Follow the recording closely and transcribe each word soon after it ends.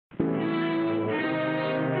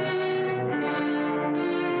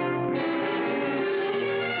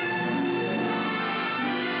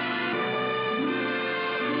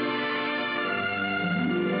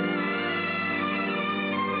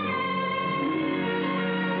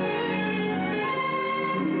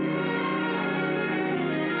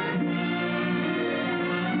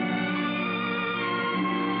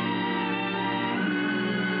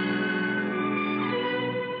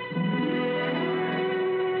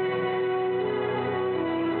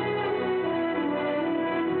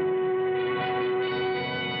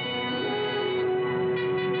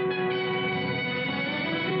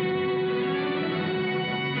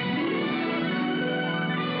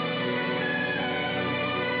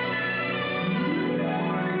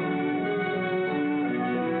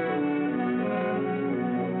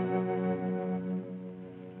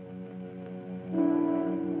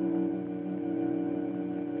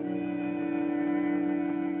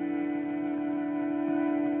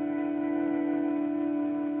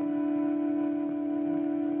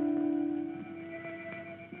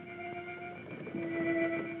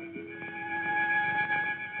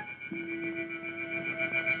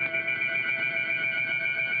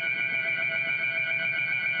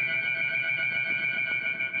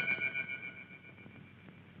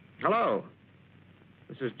Hello.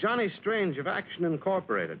 This is Johnny Strange of Action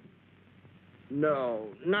Incorporated. No,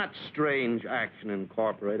 not Strange Action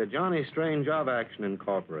Incorporated. Johnny Strange of Action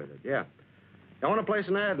Incorporated, yeah. I want to place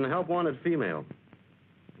an ad in Help Wanted Female.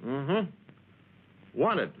 Mm-hmm.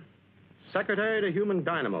 Wanted. Secretary to Human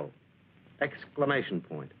Dynamo. Exclamation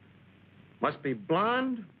point. Must be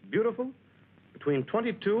blonde, beautiful, between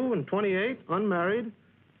 22 and 28, unmarried,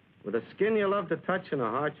 with a skin you love to touch and a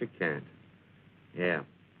heart you can't. Yeah.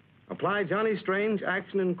 Apply Johnny Strange,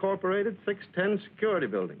 Action Incorporated, 610 Security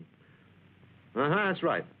Building. That's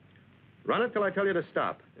right. Run it till I tell you to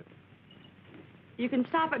stop. You can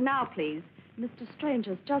stop it now, please. Mr. Strange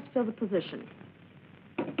has just filled the position.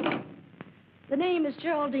 The name is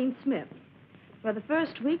Geraldine Smith. For the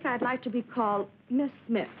first week, I'd like to be called Miss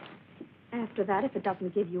Smith. After that, if it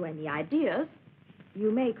doesn't give you any ideas, you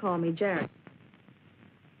may call me Jerry.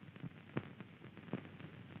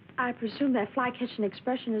 I presume that fly-catching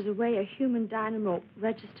expression is the way a human dynamo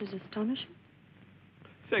registers astonishment?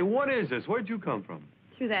 Say, what is this? Where'd you come from?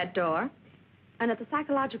 Through that door. And at the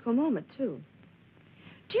psychological moment, too.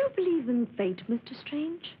 Do you believe in fate, Mr.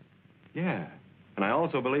 Strange? Yeah. And I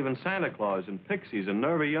also believe in Santa Claus and pixies and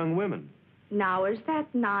nervy young women. Now, is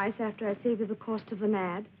that nice after I saved you the cost of an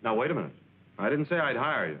ad? Now, wait a minute. I didn't say I'd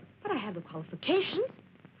hire you. But I have the qualifications.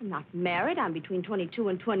 I'm not married. I'm between 22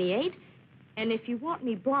 and 28. And if you want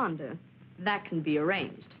me blonder, that can be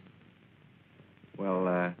arranged.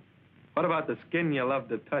 Well, what about the skin you love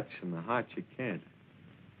to touch and the heart you can't?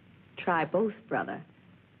 Try both, brother.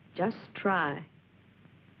 Just try.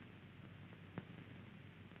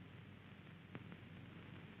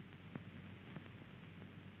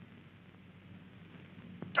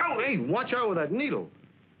 Oh, hey, watch out with that needle.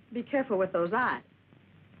 Be careful with those eyes.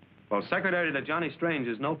 Well, Secretary to Johnny Strange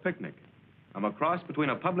is no picnic. I'm a cross between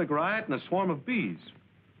a public riot and a swarm of bees.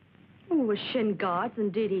 Oh, with shin guards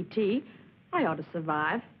and DDT, I ought to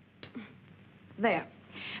survive. There.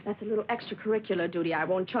 That's a little extracurricular duty I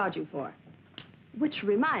won't charge you for. Which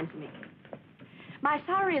reminds me, my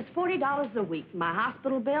salary is $40 a week, my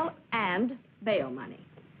hospital bill, and bail money.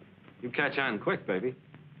 You catch on quick, baby.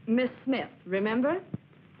 Miss Smith, remember?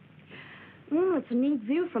 It's a neat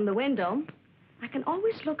view from the window. I can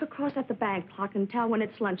always look across at the bank clock and tell when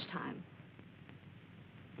it's lunchtime.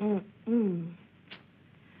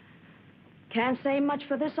 Can't say much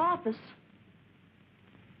for this office.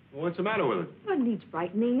 Well, what's the matter with it? Well, it needs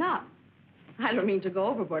brightening up. I don't mean to go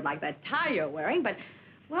overboard like that tie you're wearing, but,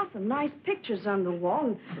 well, some nice pictures on the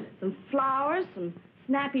wall, and some flowers, some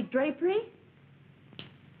snappy drapery,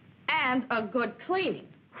 and a good cleaning.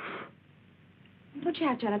 Don't you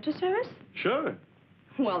have janitor service? Sure.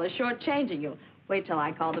 Well, they're shortchanging you. Wait till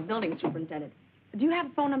I call the building superintendent. Do you have a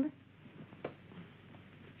phone number?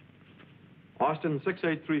 Austin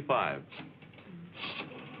 6835.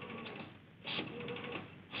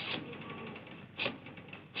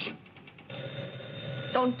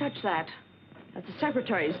 Don't touch that. That's the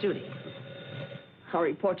secretary's duty. I'll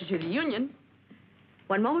report you to the union.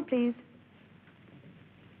 One moment, please.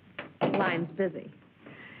 Line's busy.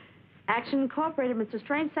 Action Incorporated, Mr.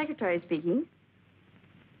 Strange, secretary speaking.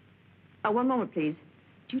 One moment, please.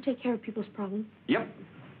 Do you take care of people's problems? Yep.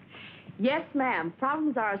 Yes, ma'am.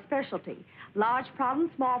 Problems are a specialty. Large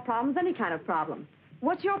problems, small problems, any kind of problem.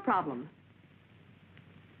 What's your problem?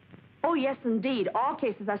 Oh, yes, indeed. All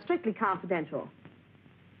cases are strictly confidential.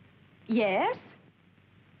 Yes?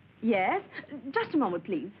 Yes? Just a moment,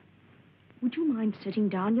 please. Would you mind sitting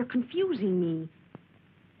down? You're confusing me.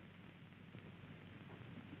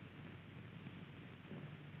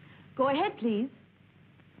 Go ahead, please.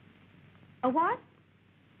 A what?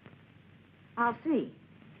 I'll see.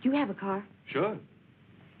 Do you have a car? Sure.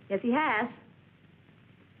 Yes, he has.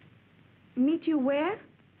 Meet you where?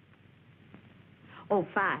 Oh,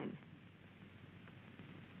 fine.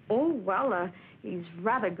 Oh, well, he's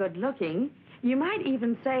rather good looking. You might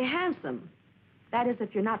even say handsome. That is,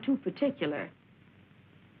 if you're not too particular.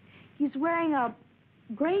 He's wearing a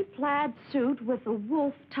gray plaid suit with a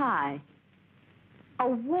wolf tie. A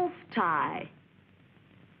wolf tie.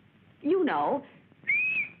 You know.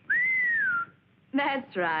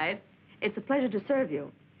 That's right. It's a pleasure to serve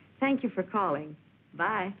you. Thank you for calling.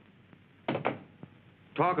 Bye.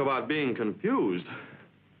 Talk about being confused.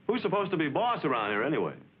 Who's supposed to be boss around here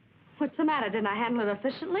anyway? What's the matter? Didn't I handle it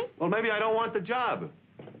efficiently? Well, maybe I don't want the job.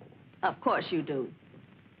 Of course you do.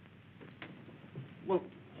 Well,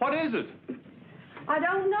 what is it? I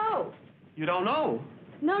don't know. You don't know?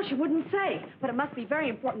 No, she wouldn't say. But it must be very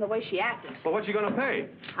important the way she acted. Well, what's she gonna pay?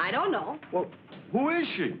 I don't know. Well, who is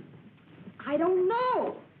she? I don't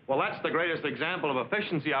know. Well, that's the greatest example of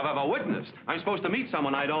efficiency I've ever witnessed. I'm supposed to meet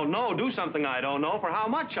someone I don't know, do something I don't know, for how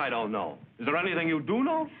much I don't know. Is there anything you do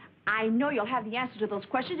know? I know you'll have the answer to those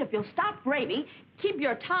questions if you'll stop raving, keep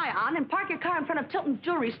your tie on, and park your car in front of Tilton's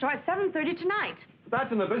jewelry store at 7:30 tonight.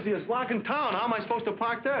 That's in the busiest block in town. How am I supposed to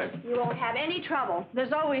park there? You won't have any trouble.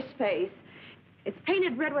 There's always space. It's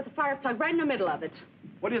painted red with a fire plug right in the middle of it.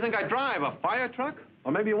 What do you think I drive, a fire truck?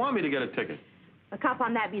 Or maybe you want me to get a ticket? The cop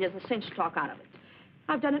on that beat has a cinch talk out of it.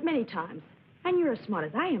 I've done it many times. And you're as smart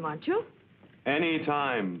as I am, aren't you?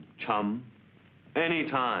 Anytime, chum.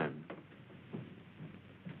 Anytime.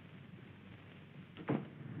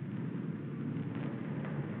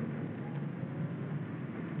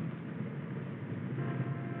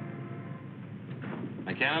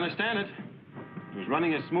 I can't understand it. It was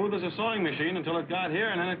running as smooth as a sewing machine until it got here,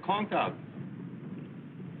 and then it conked out.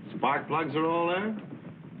 Spark plugs are all there.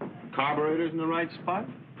 Carburetor's in the right spot.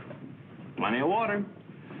 Plenty of water.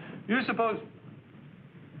 You suppose...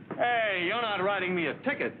 Hey, you're not writing me a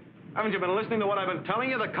ticket. Haven't you been listening to what I've been telling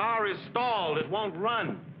you? The car is stalled. It won't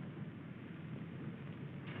run.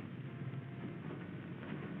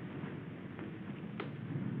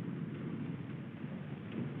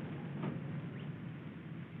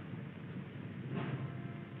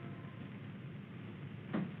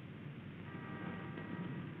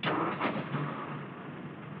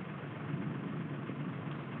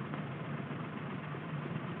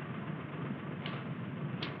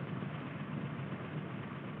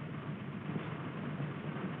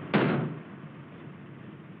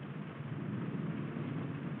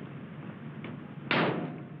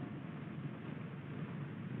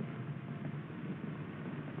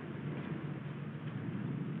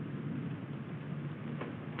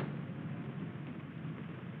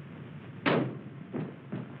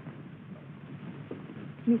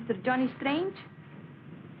 Mr. Johnny Strange?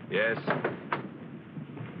 Yes.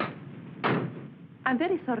 I'm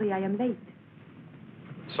very sorry I am late.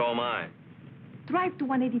 So am I. Drive to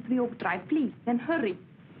 183 Oak Drive, please, then hurry.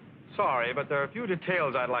 Sorry, but there are a few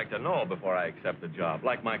details I'd like to know before I accept the job.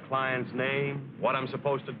 Like my client's name, what I'm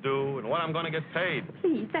supposed to do, and what I'm going to get paid.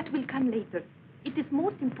 Please, that will come later. It is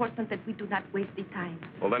most important that we do not waste the time.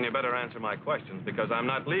 Well, then you better answer my questions, because I'm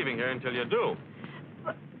not leaving here until you do.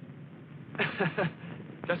 But...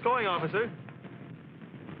 Just going, officer.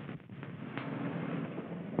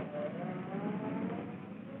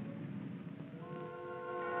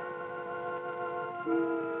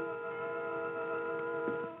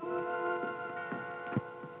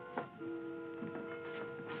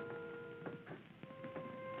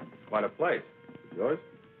 Quite a place. Yours?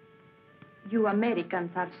 You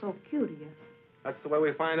Americans are so curious. That's the way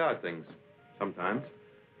we find out things, sometimes.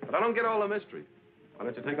 But I don't get all the mystery. Why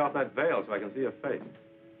don't you take off that veil so I can see your face?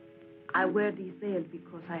 I wear this veil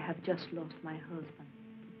because I have just lost my husband.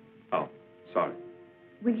 Oh, sorry.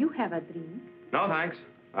 Will you have a drink? No, thanks.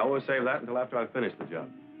 I always save that until after I've finished the job.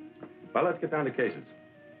 Well, let's get down to cases.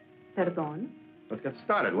 Pardon? Let's get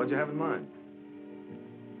started. What'd you have in mind?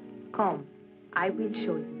 Come, I will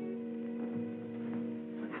show you.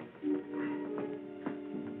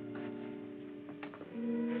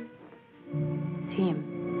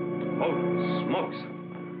 Tim. Oh, smokes.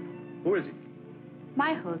 Who is he?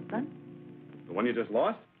 My husband. The one you just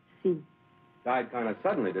lost? See. Died kind of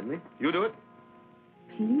suddenly, didn't he? You do it?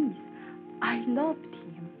 Please. I loved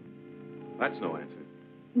him. That's no answer.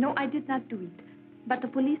 No, I did not do it. But the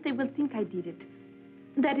police, they will think I did it.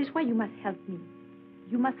 That is why you must help me.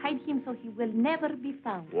 You must hide him so he will never be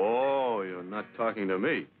found. Whoa, you're not talking to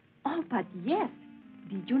me. Oh, but yes.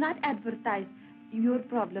 Did you not advertise, your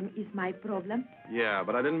problem is my problem? Yeah,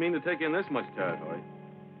 but I didn't mean to take you in this much territory.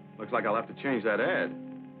 Looks like I'll have to change that ad.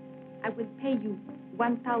 I will pay you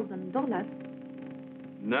 $1,000.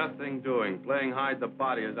 Nothing doing. Playing hide the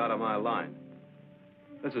body is out of my line.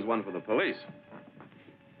 This is one for the police.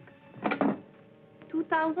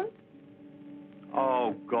 2,000?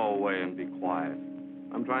 Oh, go away and be quiet.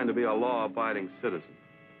 I'm trying to be a law-abiding citizen.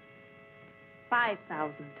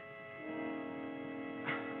 5,000.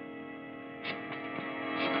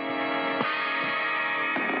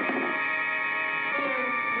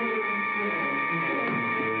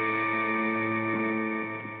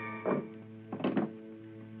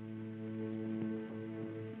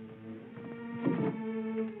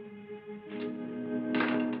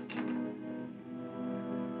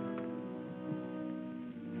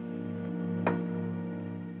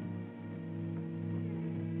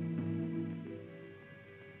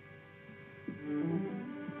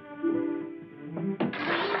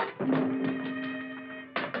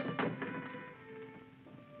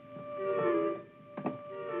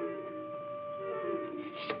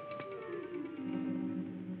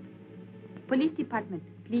 Police department,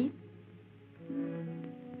 please.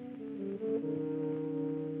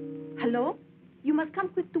 Hello? You must come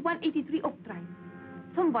quick to 183 Oak Drive.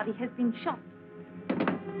 Somebody has been shot.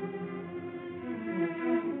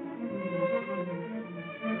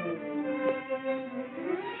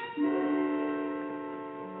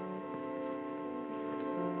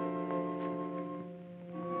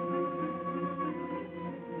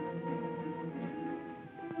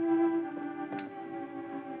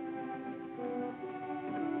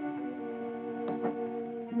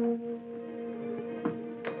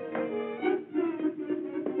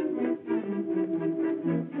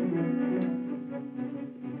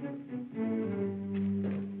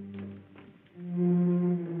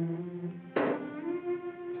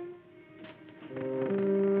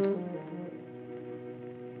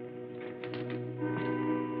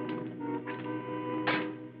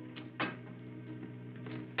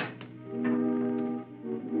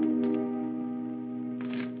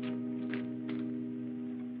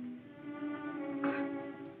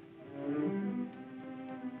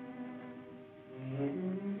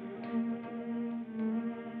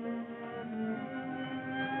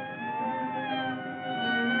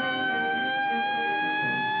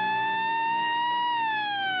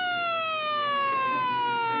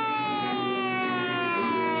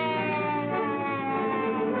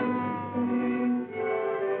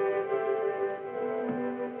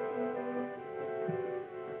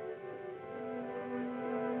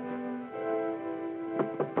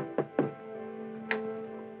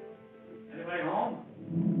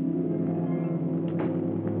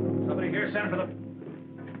 Send for the...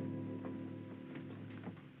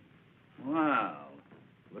 Wow.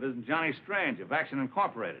 Well, isn't Johnny Strange of Action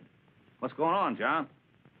Incorporated? What's going on, John?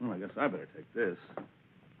 Well, I guess I better take this.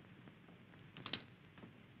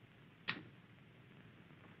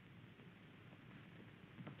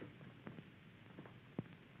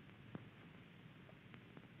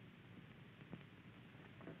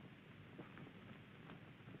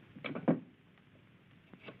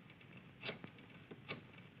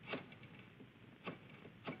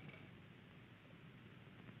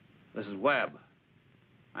 This is Webb.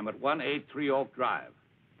 I'm at 183 Oak Drive.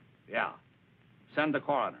 Yeah. Send the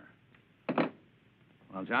coroner.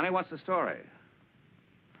 Well, Johnny, what's the story?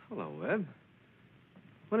 Hello, Webb.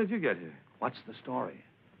 When did you get here? What's the story?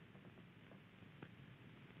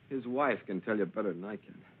 His wife can tell you better than I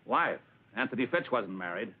can. Wife. Anthony Fitch wasn't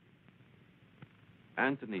married.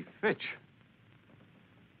 Anthony Fitch?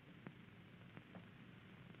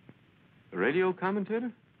 The radio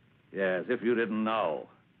commentator? Yes, if you didn't know.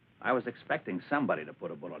 I was expecting somebody to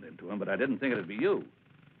put a bullet into him, but I didn't think it'd be you.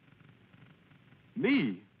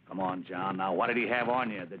 Me? Come on, John. Now, what did he have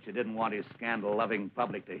on you that you didn't want his scandal-loving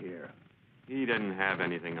public to hear? He didn't have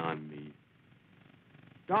anything on me.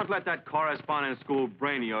 Don't let that correspondence school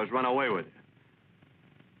brain of yours run away with you.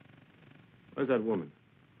 Where's that woman?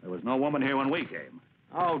 There was no woman here when we came.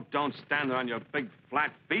 Oh, don't stand there on your big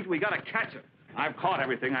flat feet. We gotta catch her. I've caught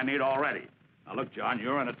everything I need already. Now, look, John,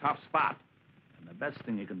 you're in a tough spot. And the best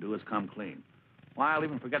thing you can do is come clean. Why, I'll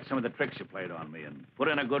even forget some of the tricks you played on me and put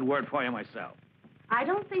in a good word for you myself. I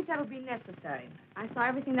don't think that'll be necessary. I saw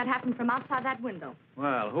everything that happened from outside that window.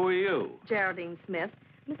 Well, who are you? Geraldine Smith,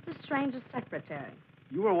 Mr. Strange's secretary.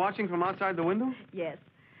 You were watching from outside the window? Yes.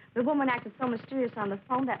 The woman acted so mysterious on the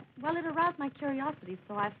phone that, well, it aroused my curiosity,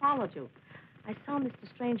 so I followed you. I saw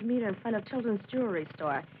Mr. Strange meet her in front of Children's Jewelry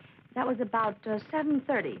Store. That was about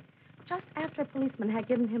 7:30, just after a policeman had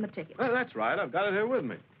given him a ticket. Well, that's right. I've got it here with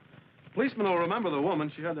me. Policeman will remember the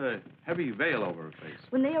woman. She had a heavy veil over her face.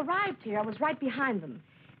 When they arrived here, I was right behind them.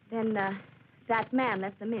 Then, that man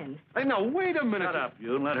let them in. Hey, now, wait a minute. Shut up,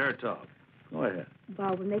 you, and let her talk. Go ahead.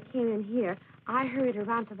 Well, when they came in here, I hurried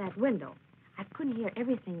around to that window. I couldn't hear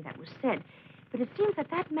everything that was said, but it seems that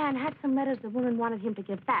that man had some letters the woman wanted him to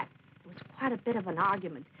give back. There was quite a bit of an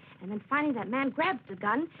argument. And then finally that man grabbed the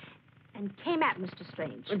gun and came at Mr.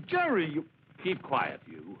 Strange. Jerry, you... Keep quiet,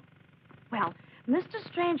 you. Well, Mr.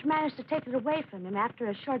 Strange managed to take it away from him after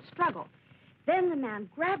a short struggle. Then the man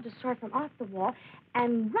grabbed a sword from off the wall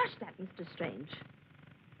and rushed at Mr. Strange.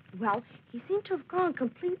 Well, he seemed to have gone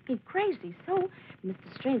completely crazy, so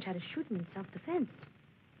Mr. Strange had to shoot him in self-defense.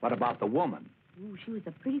 What about the woman? Ooh, she was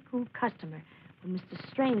a pretty cool customer. When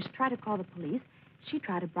Mr. Strange tried to call the police, she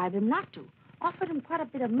tried to bribe him not to, offered him quite a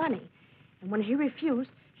bit of money. And when he refused,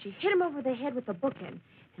 she hit him over the head with a bookend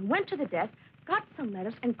and went to the desk, got some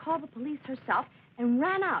letters, and called the police herself and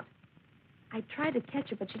ran out. I tried to catch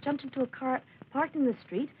her, but she jumped into a car parked in the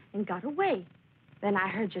street and got away. Then I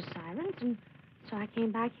heard your sirens, and so I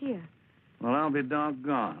came back here. Well, I'll be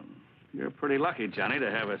doggone. You're pretty lucky, Johnny, to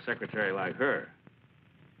have a secretary like her.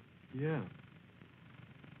 Yeah.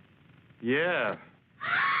 Yeah.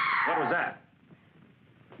 What was that?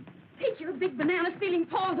 Take your big banana stealing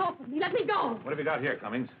paws off of me. Let me go. What have you got here,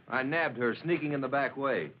 Cummings? I nabbed her sneaking in the back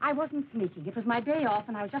way. I wasn't sneaking. It was my day off,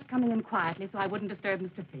 and I was just coming in quietly so I wouldn't disturb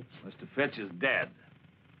Mr. Fitch. Mr. Fitch is dead.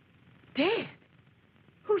 Dead?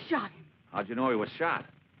 Who shot him? How'd you know he was shot?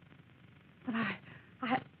 But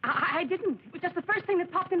I didn't. It was just the first thing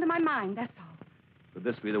that popped into my mind, that's all. Could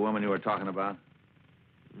this be the woman you were talking about?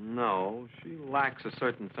 No, she lacks a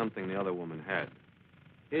certain something the other woman had.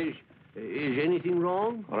 Is anything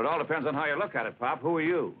wrong? Well, it all depends on how you look at it, Pop. Who are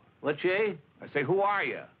you? What, say? I say, who are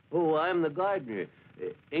you? Oh, I'm the gardener.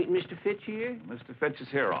 Ain't Mr. Fitch here? Mr. Fitch is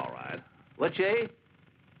here, all right. What, say?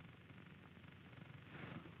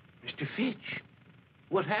 Mr. Fitch?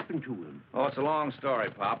 What happened to him? Oh, it's a long story,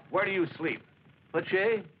 Pop. Where do you sleep? What,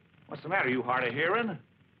 say? What's the matter? You hard of hearing?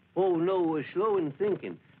 Oh, no, we're slow in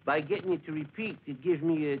thinking. By getting you to repeat, it gives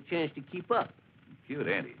me a chance to keep up. Cute,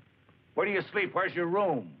 ain't he? Where do you sleep? Where's your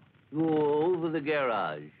room? Go over the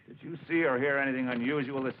garage. Did you see or hear anything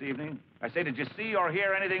unusual this evening? I say, did you see or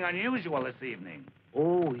hear anything unusual this evening?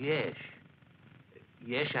 Oh, yes.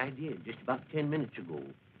 Yes, I did, just about 10 minutes ago.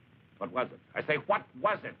 What was it? I say, what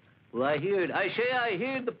was it? Well, I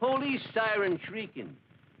heard the police siren shrieking.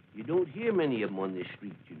 You don't hear many of them on this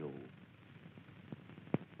street, you know.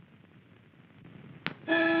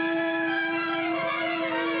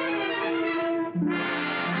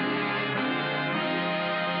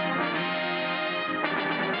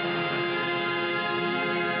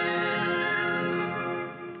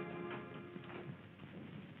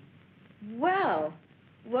 Well,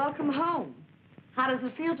 welcome home. How does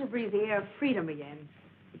it feel to breathe the air of freedom again?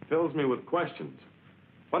 It fills me with questions.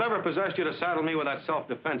 Whatever possessed you to saddle me with that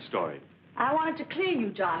self-defense story? I wanted to clear you,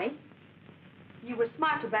 Johnny. You were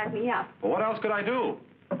smart to back me up. Well, what else could I do?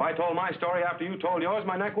 If I told my story after you told yours,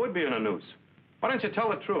 my neck would be in a noose. Why don't you tell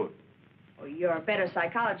the truth? Oh, you're a better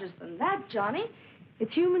psychologist than that, Johnny.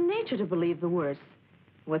 It's human nature to believe the worst.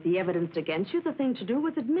 With the evidence against you, the thing to do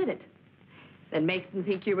was admit it. Then make them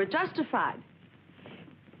think you were justified.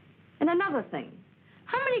 And another thing,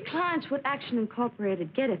 how many clients would Action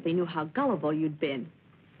Incorporated get if they knew how gullible you'd been?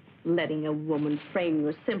 Letting a woman frame you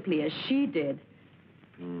as simply as she did.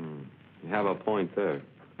 You have a point there.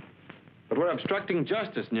 But we're obstructing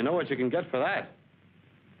justice, and you know what you can get for that.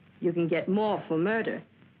 You can get more for murder.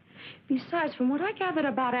 Besides, from what I gathered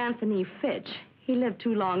about Anthony Fitch, he lived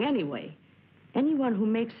too long anyway. Anyone who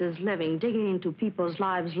makes his living digging into people's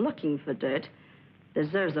lives looking for dirt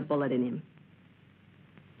deserves a bullet in him.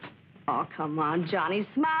 Oh, come on, Johnny.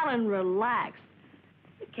 Smile and relax.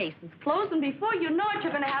 The case is closed, and before you know it,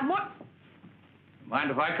 you're going to have more...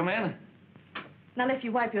 Mind if I come in? Not if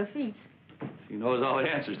you wipe your feet. She knows all the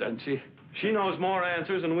answers, doesn't she? She knows more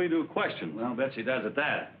answers than we do questions. Well, bet she does at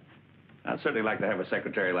that. I'd certainly like to have a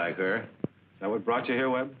secretary like her. Is that what brought you here,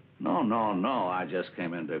 Webb? No. I just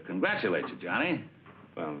came in to congratulate you, Johnny.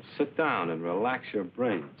 Well, sit down and relax your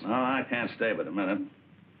brains. Well, I can't stay but a minute.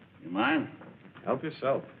 You mind? Help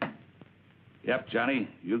yourself. Yep, Johnny,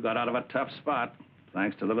 you got out of a tough spot,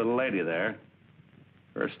 thanks to the little lady there.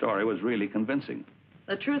 Her story was really convincing.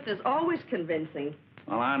 The truth is always convincing.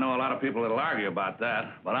 Well, I know a lot of people that'll argue about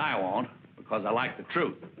that, but I won't, because I like the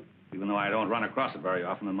truth, even though I don't run across it very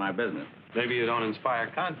often in my business. Maybe you don't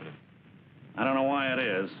inspire confidence. I don't know why it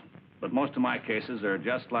is, but most of my cases are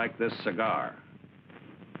just like this cigar.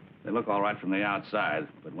 They look all right from the outside,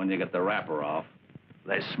 but when you get the wrapper off,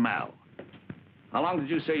 they smell. How long did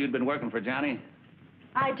you say you'd been working for Johnny?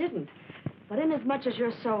 I didn't. But inasmuch as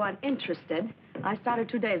you're so uninterested, I started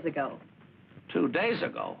 2 days ago. 2 days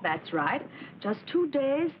ago? That's right. Just 2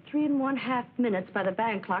 days, 3 1/2 minutes by the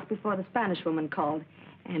bank clock before the Spanish woman called.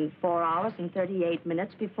 And 4 hours and 38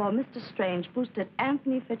 minutes before Mr. Strange boosted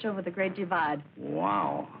Anthony Fitch over the Great Divide.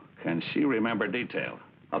 Wow. Can she remember detail?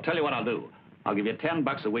 I'll tell you what I'll do. I'll give you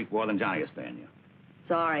 $10 a week more than Johnny is paying you.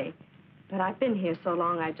 Sorry. But I've been here so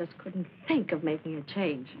long, I just couldn't think of making a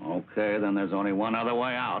change. Okay, then there's only one other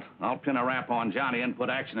way out. I'll pin a rap on Johnny and put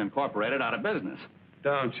Action Incorporated out of business.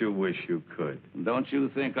 Don't you wish you could? Don't you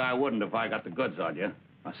think I wouldn't if I got the goods on you?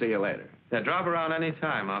 I'll see you later. Yeah, drop around any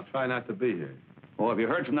time. I'll try not to be here. Oh, have you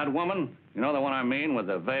heard from that woman? You know the one I mean, with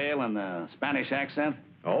the veil and the Spanish accent?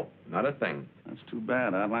 Oh, not a thing. That's too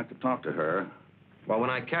bad. I'd like to talk to her. Well, when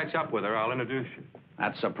I catch up with her, I'll introduce you.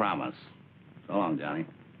 That's a promise. So long, Johnny.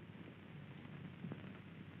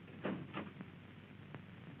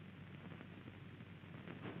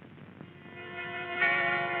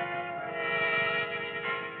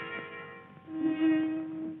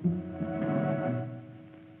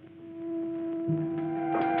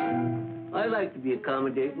 I like to be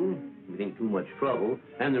accommodating. It ain't too much trouble,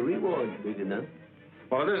 and the reward's big enough.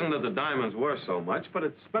 Well, it isn't that the diamond's worth so much, but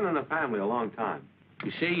it's been in the family a long time.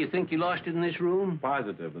 You say you think you lost it in this room?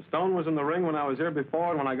 Positive. The stone was in the ring when I was here before,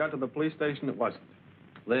 and when I got to the police station, it wasn't.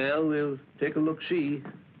 Well, we'll take a look-see.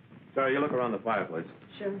 Sarah, you look around the fireplace.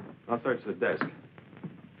 Sure. I'll search the desk.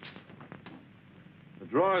 The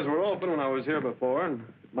drawers were open when I was here before, and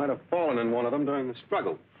it might have fallen in one of them during the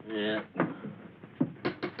struggle. Yeah.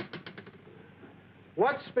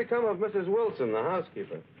 What's become of Mrs. Wilson, the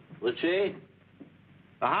housekeeper? What's that?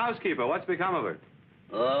 The housekeeper, what's become of her?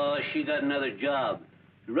 Oh, she got another job.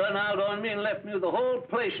 She run out on me and left me with the whole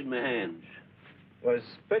place in my hands. Was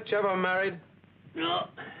Fitch ever married? No,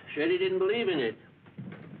 said he didn't believe in it.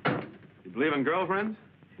 You believe in girlfriends?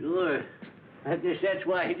 Sure. I guess that's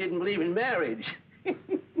why he didn't believe in marriage.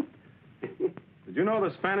 Did you know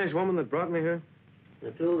the Spanish woman that brought me here?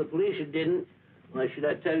 I told the police it didn't. Why should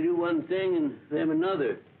I tell you one thing and them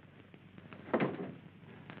another?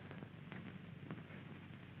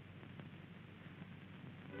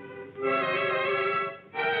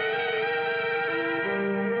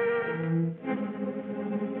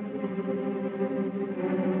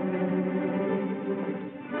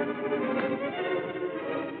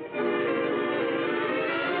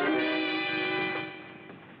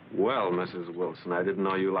 Well, Mrs. Wilson, I didn't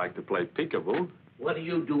know you liked to play peekaboo. What are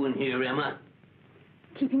you doing here, Emma?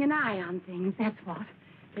 Keeping an eye on things, that's what.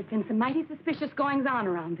 There's been some mighty suspicious goings-on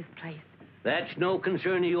around this place. That's no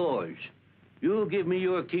concern of yours. You give me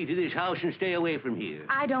your key to this house and stay away from here.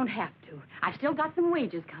 I don't have to. I've still got some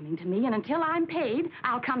wages coming to me, and until I'm paid,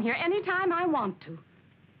 I'll come here any time I want to.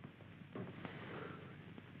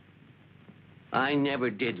 I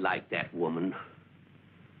never did like that woman.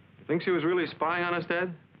 You think she was really spying on us,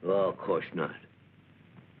 Dad? Oh, of course not.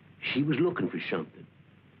 She was looking for something.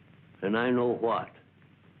 And I know what.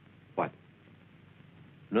 What?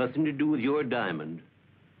 Nothing to do with your diamond.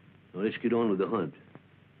 Now, let's get on with the hunt.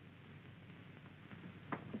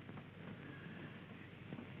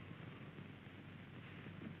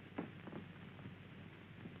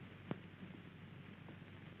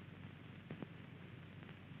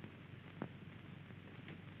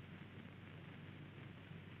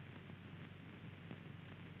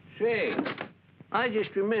 Say, I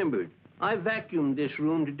just remembered. I vacuumed this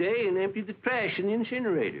room today and emptied the trash in the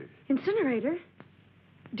incinerator. Incinerator?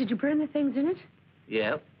 Did you burn the things in it?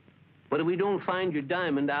 Yep. But if we don't find your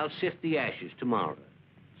diamond, I'll sift the ashes tomorrow.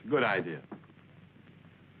 It's a good idea.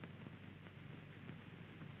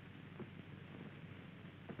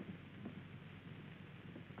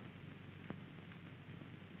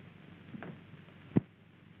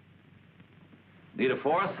 Need a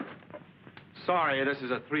fourth? Sorry, this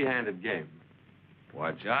is a three-handed game.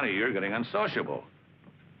 Why, Johnny, you're getting unsociable.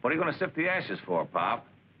 What are you going to sift the ashes for, Pop?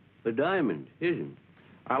 The diamond, isn't?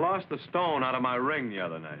 I lost the stone out of my ring the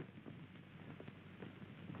other night.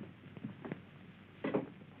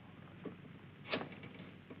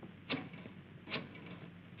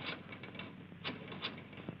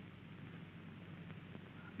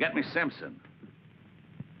 Get me Simpson.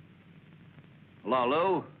 Hello,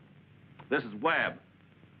 Lou? This is Webb.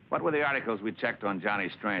 What were the articles we checked on Johnny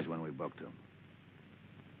Strange when we booked him?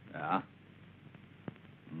 Yeah?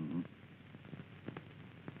 Mm-hmm.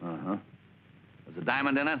 Uh-huh. Was a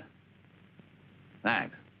diamond in it?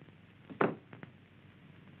 Thanks.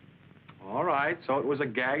 All right, so it was a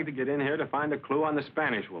gag to get in here to find a clue on the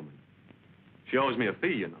Spanish woman. She owes me a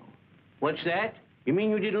fee, you know. What's that? You mean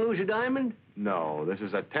you didn't lose a diamond? No, this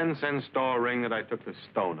is a 10-cent store ring that I took the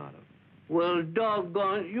stone out of. Well,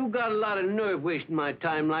 doggone, you got a lot of nerve wasting my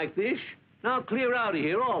time like this. Now clear out of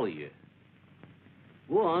here, all of you.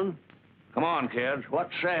 Go on. Come on, kids. What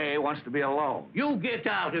say wants to be alone? You get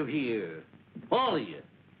out of here. All of you.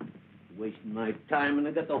 Wasting my time and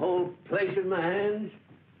I got the whole place in my hands.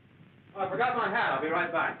 Oh, I forgot my hat. I'll be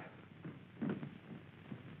right back.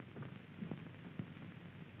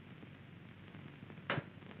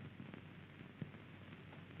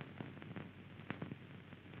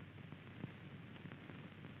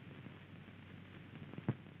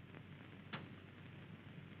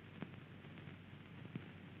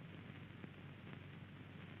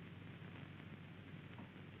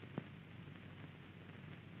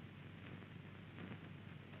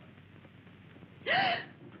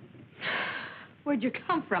 Where'd you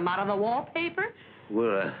come from? Out of the wallpaper?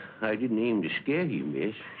 Well, I didn't aim to scare you,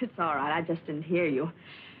 miss. It's all right. I just didn't hear you.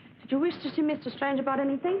 Did you wish to see Mr. Strange about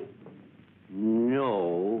anything?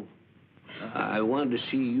 No. I wanted to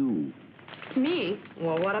see you. Me?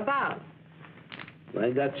 Well, what about? I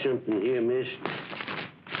got something here, miss.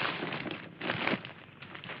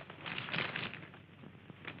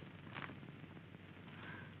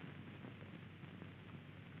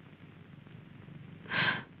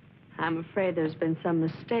 I'm afraid there's been some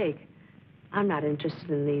mistake. I'm not interested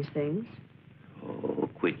in these things. Oh,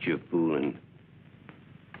 quit your fooling.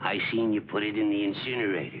 I seen you put it in the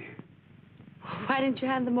incinerator. Why didn't you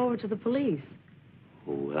hand them over to the police?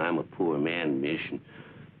 Oh, well, I'm a poor man, miss, and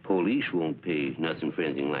police won't pay nothing for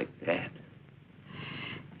anything like that.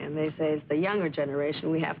 And they say it's the younger generation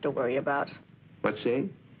we have to worry about. What say?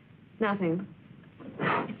 Nothing.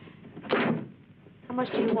 How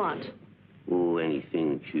much do you want? Oh,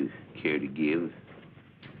 anything that you care to give.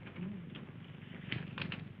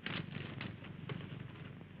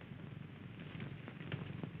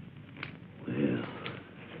 Well,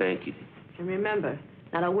 thank you. And remember,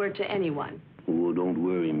 not a word to anyone. Oh, don't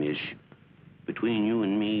worry, miss. Between you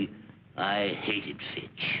and me, I hated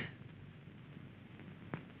Fitch.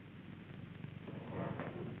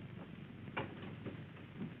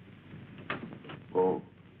 Oh,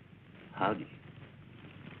 howdy.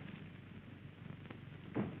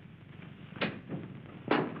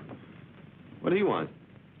 What do you want?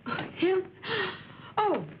 Him?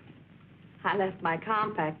 Oh, I left my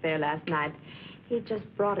compact there last night. He just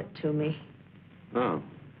brought it to me. Oh.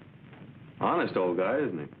 Honest old guy,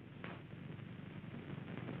 isn't he?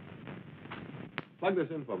 Plug this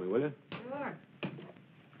in for me, will you? Sure.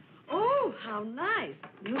 Oh, how nice.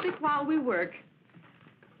 Music while we work.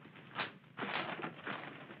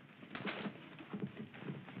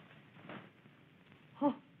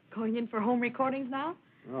 Oh, going in for home recordings now?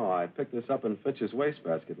 Oh, I picked this up in Fitch's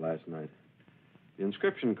wastebasket last night. The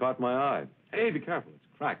inscription caught my eye. Hey, be careful. It's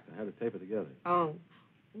cracked. I had to tape it together. Oh.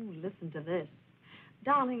 Ooh, listen to this.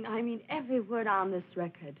 Darling, I mean every word on this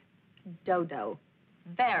record. Dodo.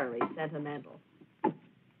 Very sentimental.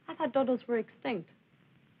 I thought dodos were extinct.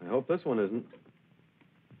 I hope this one isn't.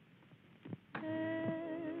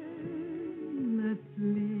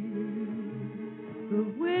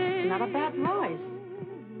 Not a bad voice.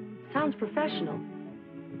 Sounds professional.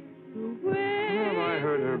 Where have I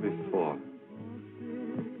heard her before?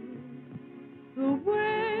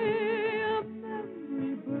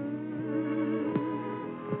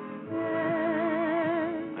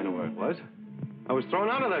 I know where it was. I was thrown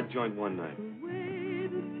out of that joint one night.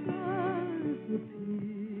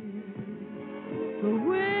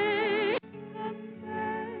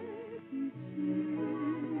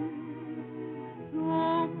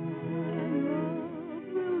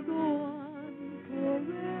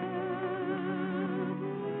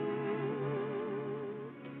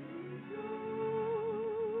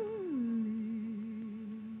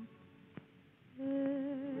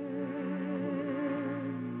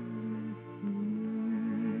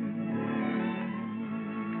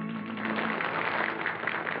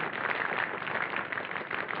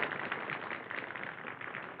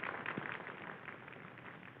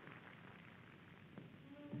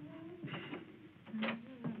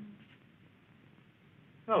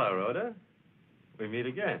 Hello, Rhoda. We meet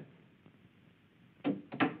again.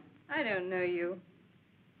 I don't know you.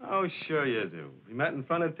 Oh, sure you do. We met in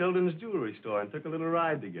front of Tilden's jewelry store and took a little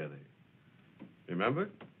ride together. Remember?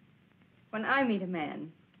 When I meet a man,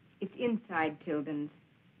 it's inside Tilden's,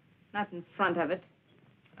 not in front of it.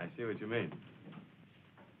 I see what you mean.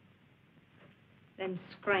 Then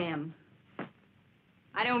scram.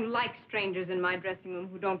 I don't like strangers in my dressing room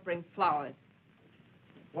who don't bring flowers.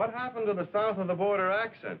 What happened to the south of the border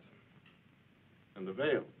accent? And the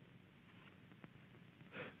veil?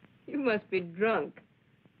 You must be drunk.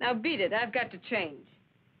 Now beat it. I've got to change.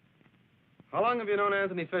 How long have you known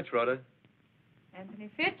Anthony Fitch, Rhoda? Anthony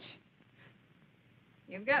Fitch?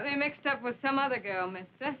 You've got me mixed up with some other girl,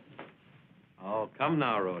 mister. Oh, come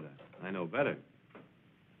now, Rhoda. I know better.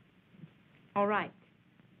 All right.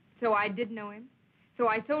 So I did know him. So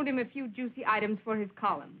I sold him a few juicy items for his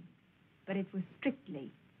column. But it was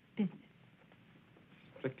strictly business.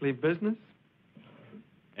 Strictly business?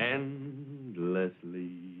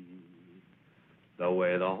 Endlessly. The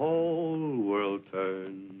way the whole world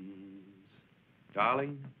turns.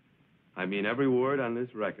 Darling, I mean every word on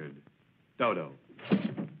this record. Dodo.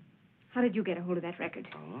 How did you get a hold of that record?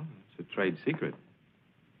 Oh, it's a trade secret.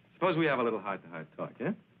 Suppose we have a little heart-to-heart talk,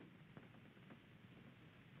 eh?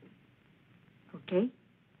 Okay.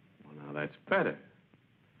 Well, now that's better.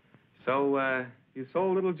 So, you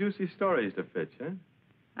sold little juicy stories to Fitch, huh?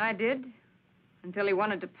 I did. Until he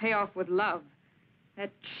wanted to pay off with love.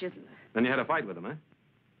 That chiseler. Then you had a fight with him, huh?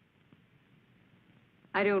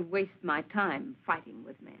 I don't waste my time fighting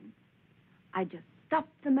with men. I just stop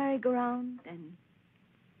the merry-go-round and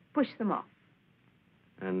push them off.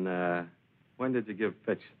 And, when did you give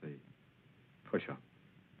Fitch the push-up?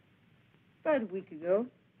 About a week ago.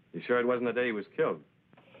 You sure it wasn't the day he was killed?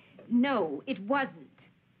 No, it wasn't.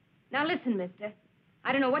 Now listen, mister.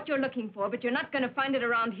 I don't know what you're looking for, but you're not going to find it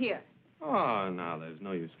around here. Oh, now, there's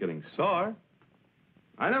no use getting sore.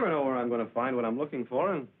 I never know where I'm going to find what I'm looking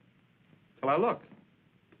for until I look.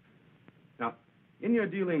 Now, in your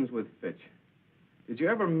dealings with Fitch, did you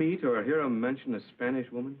ever meet or hear him mention a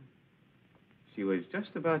Spanish woman? She was just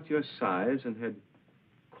about your size and had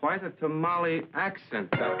quite a tamale accent.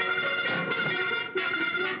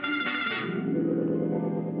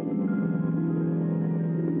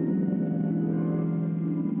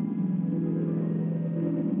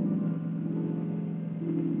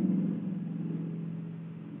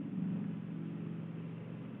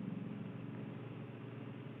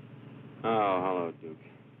 Oh, hello, Duke.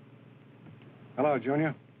 Hello,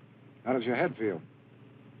 Junior. How does your head feel?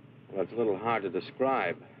 Well, it's a little hard to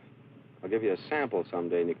describe. I'll give you a sample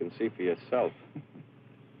someday and you can see for yourself.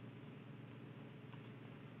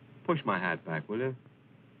 Push my hat back, will you?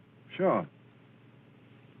 Sure.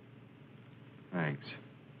 Thanks.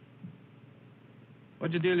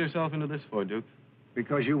 What'd you deal yourself into this for, Duke?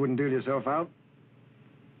 Because you wouldn't deal yourself out?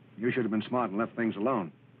 You should have been smart and left things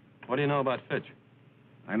alone. What do you know about Fitch?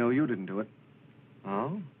 I know you didn't do it.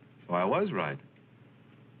 Oh, so I was right.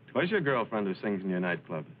 'Twas your girlfriend who sings in your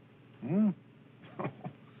nightclub. Hmm?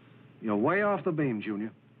 You're way off the beam,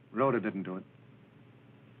 Junior. Rhoda didn't do it.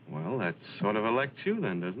 Well, that sort of elects you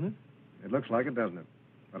then, doesn't it? It looks like it, doesn't it?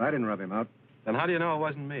 But I didn't rub him out. Then how do you know it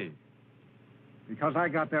wasn't me? Because I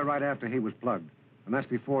got there right after he was plugged. And that's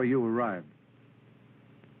before you arrived.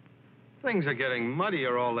 Things are getting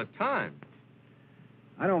muddier all the time.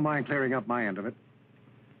 I don't mind clearing up my end of it.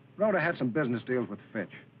 Rhoda had some business deals with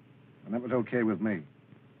Fitch. And that was okay with me.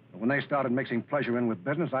 But when they started mixing pleasure in with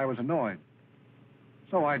business, I was annoyed.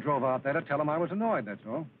 So I drove out there to tell them I was annoyed, that's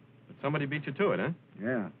all. But somebody beat you to it, huh?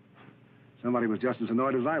 Yeah. Somebody was just as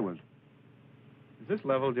annoyed as I was. Is this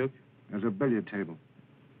level, Duke? There's a billiard table.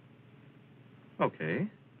 Okay.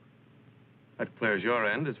 That clears your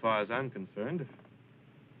end as far as I'm concerned. If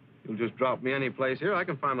you'll just drop me any place here, I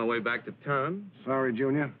can find my way back to town. Sorry,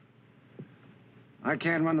 Junior. I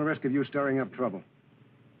can't run the risk of you stirring up trouble.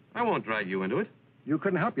 I won't drag you into it. You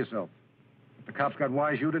couldn't help yourself. If the cops got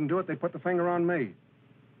wise you didn't do it, they put the finger on me.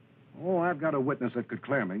 Oh, I've got a witness that could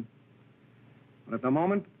clear me. But at the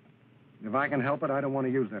moment, if I can help it, I don't want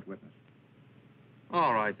to use that witness.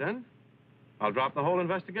 All right, then. I'll drop the whole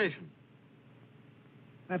investigation.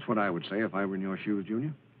 That's what I would say if I were in your shoes,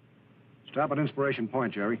 Junior. Stop at Inspiration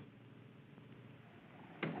Point, Jerry.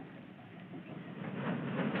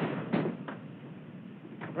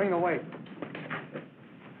 Bring the weight.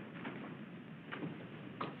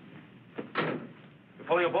 You're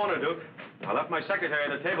pulling a boner, Duke. I left my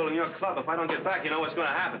secretary at the table in your club. If I don't get back, you know what's going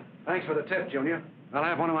to happen. Thanks for the tip, Junior. I'll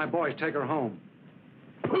have one of my boys take her home.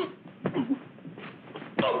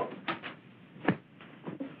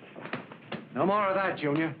 No more of that,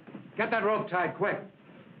 Junior. Get that rope tied quick.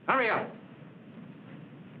 Hurry up.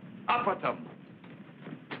 Up with them.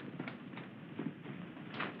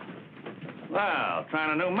 Well,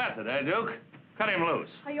 trying a new method, eh, Duke? Cut him loose.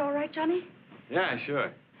 Are you all right, Johnny? Yeah,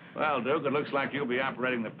 sure. Well, Duke, it looks like you'll be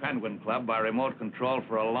operating the Penguin Club by remote control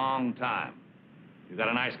for a long time. You've got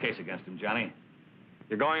a nice case against him, Johnny.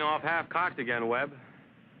 You're going off half-cocked again, Webb.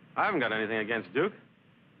 I haven't got anything against Duke.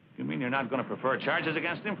 You mean you're not going to prefer charges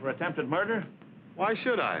against him for attempted murder? Why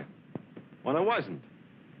should I? Well, there wasn't.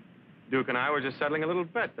 Duke and I were just settling a little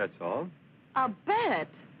bet, that's all. A bet?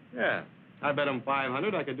 Yeah. I bet him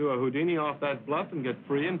 500 I could do a Houdini off that bluff and get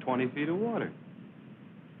free in 20 feet of water.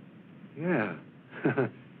 Yeah.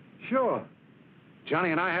 Sure.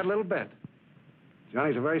 Johnny and I had a little bet.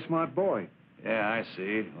 Johnny's a very smart boy. Yeah, I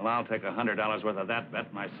see. Well, I'll take $100 worth of that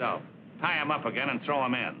bet myself. Tie him up again and throw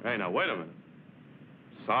him in. Hey, now, wait a minute.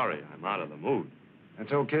 Sorry, I'm out of the mood.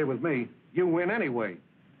 That's okay with me. You win anyway.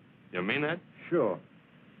 You mean that? Sure.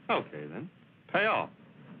 Okay, then. Pay off.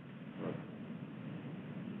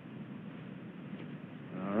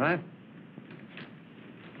 All right.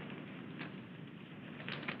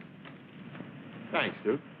 Thanks,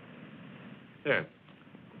 Duke. Here.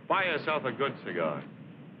 Buy yourself a good cigar.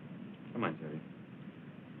 Come on, Jerry.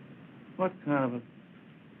 What kind of a...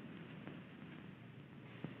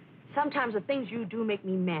 Sometimes the things you do make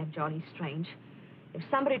me mad, Johnny Strange. If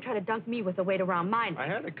somebody tried to dunk me with a weight around my neck... I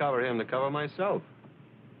had to cover him to cover myself.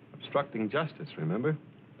 Obstructing justice, remember?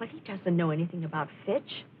 But he doesn't know anything about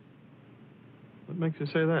Fitch. What makes you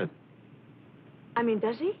say that? I mean,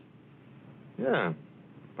 does he? Yeah.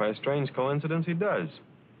 By a strange coincidence, he does.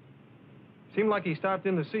 Seemed like he stopped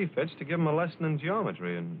in to see Fitch to give him a lesson in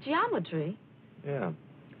geometry and... Geometry? Yeah.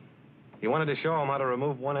 He wanted to show him how to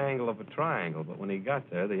remove one angle of a triangle, but when he got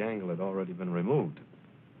there, the angle had already been removed.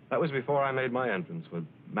 That was before I made my entrance with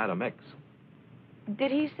Madam X.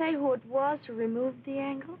 Did he say who it was who removed the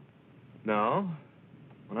angle? No.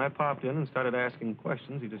 When I popped in and started asking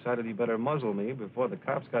questions, he decided he better muzzle me before the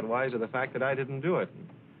cops got wise to the fact that I didn't do it.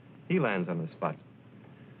 He lands on the spot.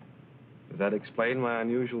 Does that explain my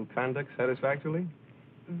unusual conduct satisfactorily?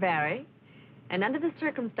 Very. And under the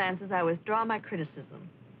circumstances, I withdraw my criticism.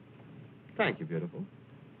 Thank you, beautiful.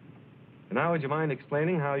 And now, would you mind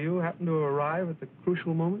explaining how you happened to arrive at the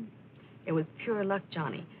crucial moment? It was pure luck,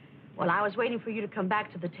 Johnny. While I was waiting for you to come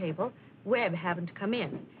back to the table, Webb happened to come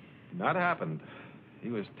in. Not happened. He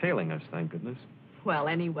was tailing us, thank goodness. Well,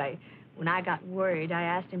 anyway, when I got worried, I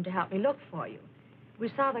asked him to help me look for you. We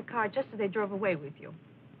saw the car just as they drove away with you.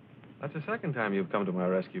 That's the second time you've come to my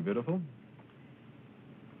rescue, beautiful.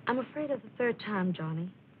 I'm afraid of the third time, Johnny.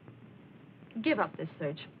 Give up this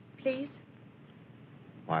search, please.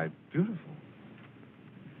 Why, beautiful.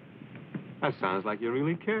 That sounds like you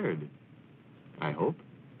really cared. I hope.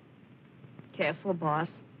 Careful, boss.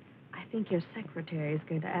 I think your secretary is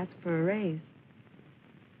going to ask for a raise.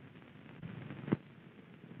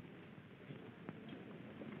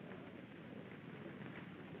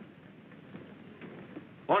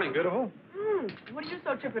 Morning, beautiful. What are you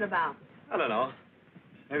so tripping about? I don't know.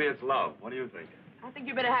 Maybe it's love. What do you think? I think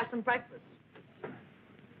you better have some breakfast.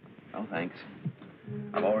 No, thanks.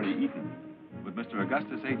 I've already eaten with Mr.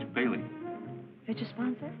 Augustus H. Bailey. Fitch a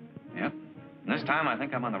sponsor? Yep. And this time, I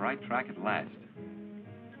think I'm on the right track at last.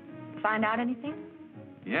 Find out anything?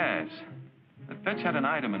 Yes. That Fitch had an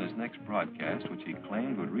item in his next broadcast which he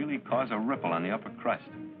claimed would really cause a ripple on the upper crust.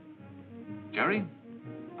 Jerry,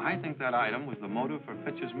 I think that item was the motive for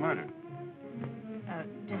Fitch's murder.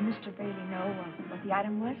 Did Mr. Bailey know what the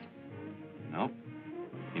item was? Nope.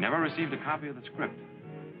 He never received a copy of the script.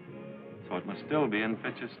 So it must still be in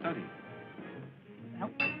Fitch's study. Well,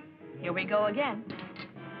 here we go again.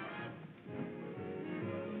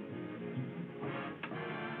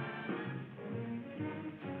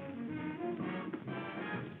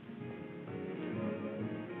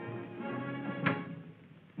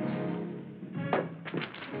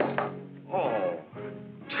 Oh,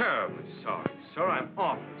 terribly sorry, sir. I'm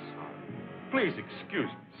awfully sorry. Please excuse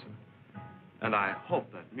me, sir. And I hope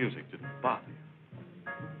that music didn't bother you.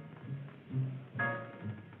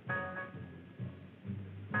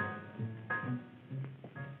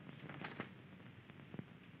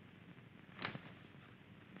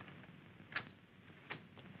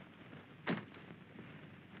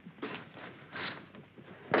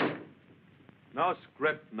 No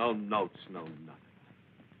script, no notes, no nothing.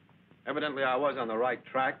 Evidently, I was on the right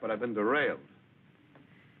track, but I've been derailed.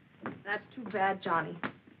 That's too bad, Johnny.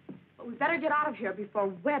 But we better get out of here before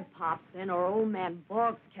Webb pops in or old man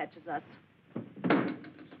Boggs catches us.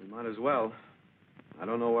 We might as well. I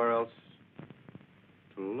don't know where else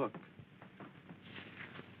to look.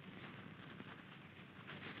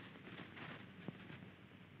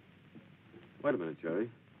 Wait a minute, Jerry.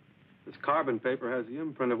 This carbon paper has the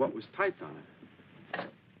imprint of what was typed on it.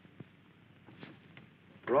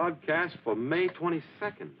 Broadcast for May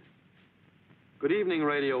 22nd. Good evening,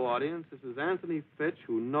 radio audience. This is Anthony Fitch,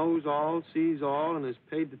 who knows all, sees all, and is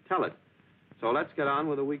paid to tell it. So let's get on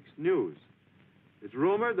with the week's news. It's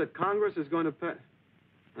rumored that Congress is going to pay...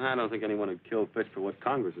 I don't think anyone would kill Fitch for what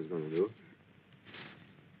Congress is going to do.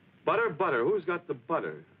 Butter, butter. Who's got the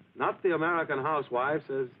butter? Not the American housewife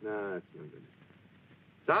says, nah, that's no good.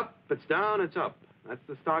 It's up, it's down, it's up. That's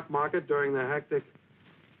the stock market during the hectic...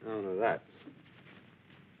 I don't know that.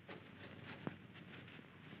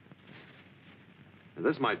 And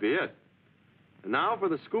this might be it. And now for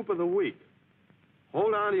the scoop of the week.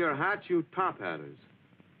 Hold on to your hats, you top-hatters.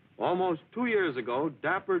 Almost 2 years ago,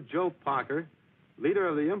 Dapper Joe Parker, leader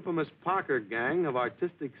of the infamous Parker gang of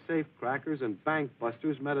artistic safecrackers and bank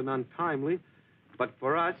busters, met an untimely, but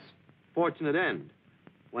for us, fortunate end,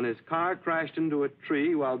 when his car crashed into a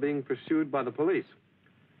tree while being pursued by the police.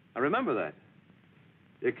 I remember that.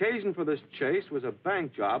 The occasion for this chase was a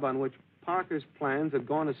bank job on which Parker's plans had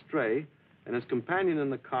gone astray, and his companion in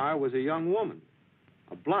the car was a young woman,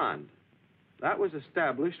 a blonde. That was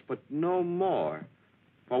established, but no more.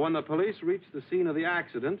 For when the police reached the scene of the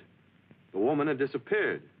accident, the woman had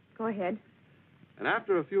disappeared. Go ahead. And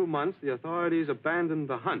after a few months, the authorities abandoned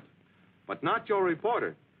the hunt. But not your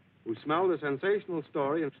reporter, who smelled a sensational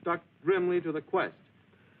story and stuck grimly to the quest.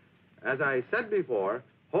 As I said before,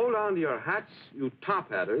 hold on to your hats, you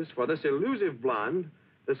top-hatters, for this elusive blonde,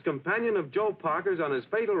 this companion of Joe Parker's on his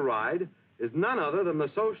fatal ride, is none other than the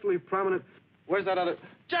socially prominent... Where's that other...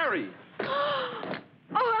 Jerry!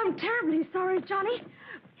 Oh, I'm terribly sorry, Johnny.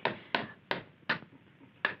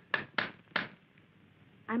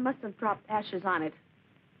 I must have dropped ashes on it.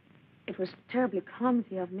 It was terribly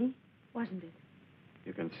clumsy of me, wasn't it?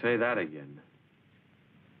 You can say that again.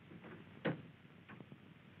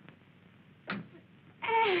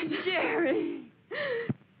 Aunt Jerry!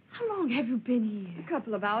 How long have you been here? A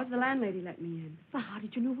couple of hours. The landlady let me in. Well, how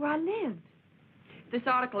did you know where I lived? This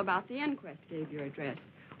article about the inquest gave your address,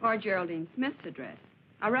 or Geraldine Smith's address.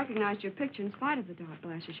 I recognized your picture in spite of the dark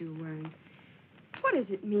glasses you were wearing. What does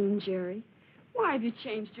it mean, Jerry? Why have you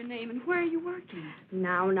changed your name, and where are you working?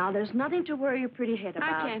 Now, there's nothing to worry your pretty head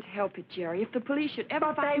about. I can't help it, Jerry. If the police should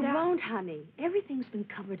ever But find they out... won't, honey. Everything's been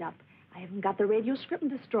covered up. I haven't got the radio script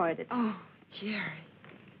and destroyed it. Oh, Jerry.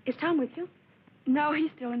 Is Tom with you? No, he's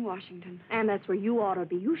still in Washington. And that's where you ought to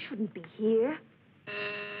be. You shouldn't be here.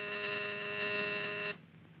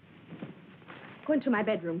 Go into my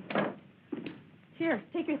bedroom. Here,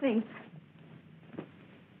 take your things.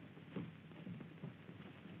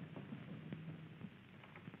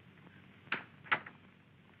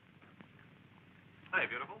 Hi,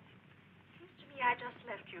 beautiful. Seems to me I just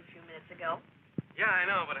left you a few minutes ago. Yeah, I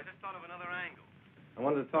know, but I just thought of another angle. I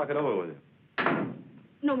wanted to talk it over with you.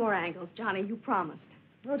 No more angles, Johnny. You promised.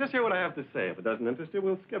 Well, just hear what I have to say. If it doesn't interest you,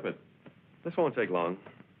 we'll skip it. This won't take long.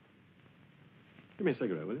 Give me a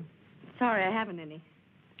cigarette, will you? Sorry, I haven't any.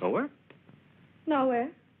 Nowhere? Nowhere.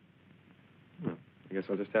 Well, I guess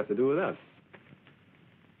I'll just have to do with that.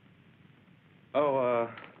 Oh,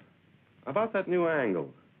 about that new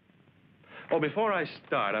angle. Oh, before I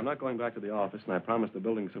start, I'm not going back to the office, and I promised the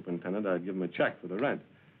building superintendent I'd give him a check for the rent.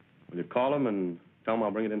 Will you call him and tell him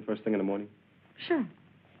I'll bring it in first thing in the morning? Sure.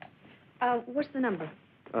 What's the number?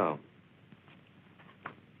 Oh.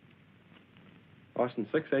 Austin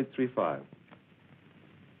 6835.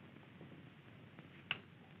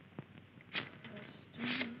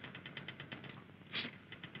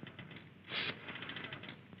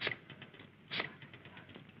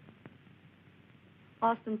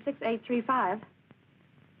 Austin 6835.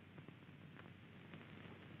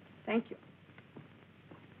 Thank you.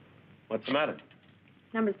 What's the matter?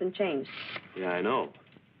 Number's been changed. Yeah, I know.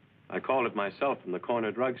 I called it myself from the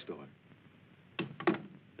corner drugstore.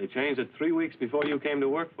 They changed it 3 weeks before you came to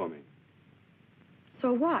work for me.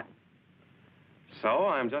 So what? So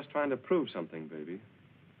I'm just trying to prove something, baby.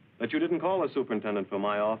 That you didn't call the superintendent for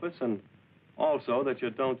my office, and also that you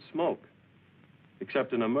don't smoke.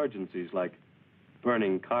 Except in emergencies like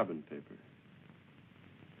burning carbon paper.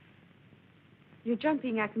 You're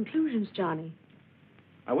jumping at conclusions, Johnny.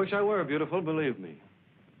 I wish I were, beautiful, believe me.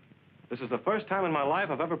 This is the first time in my life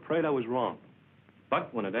I've ever prayed I was wrong.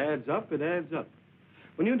 But when it adds up, it adds up.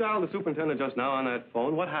 When you dialed the superintendent just now on that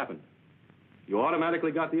phone, what happened? You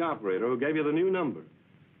automatically got the operator who gave you the new number.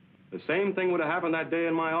 The same thing would have happened that day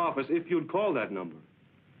in my office if you'd called that number.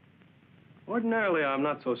 Ordinarily, I'm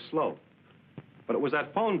not so slow. But it was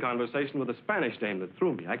that phone conversation with the Spanish dame that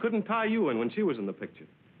threw me. I couldn't tie you in when she was in the picture.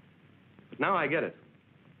 But now I get it.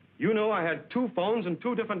 You know I had 2 phones and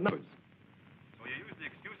 2 different numbers. So you used the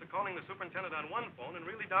excuse of calling the superintendent on one phone and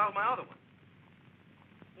really dialed my other one.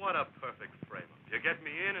 What a perfect frame-up. You get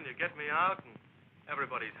me in and you get me out, and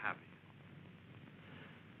everybody's happy.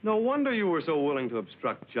 No wonder you were so willing to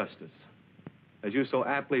obstruct justice. As you so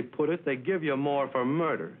aptly put it, they give you more for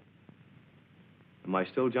murder. Am I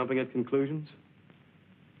still jumping at conclusions?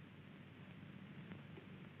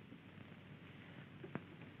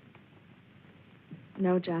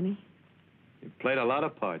 No, Johnny. You've played a lot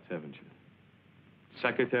of parts, haven't you?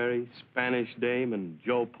 Secretary, Spanish dame, and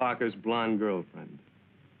Joe Parker's blonde girlfriend.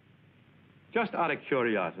 Just out of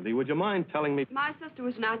curiosity, would you mind telling me... My sister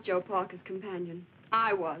was not Joe Parker's companion.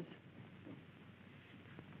 I was.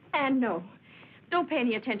 And no, don't pay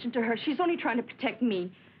any attention to her. She's only trying to protect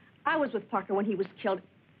me. I was with Parker when he was killed,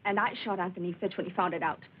 and I shot Anthony Fitch when he found it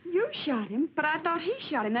out. You shot him? But I thought he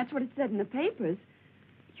shot him. That's what it said in the papers.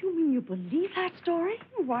 You mean you believe that story?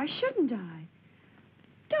 Why shouldn't I?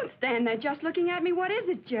 Don't stand there just looking at me. What is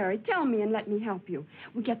it, Jerry? Tell me and let me help you.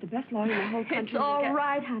 We'll get the best lawyer in the whole country. It's all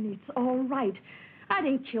right, honey. It's all right. I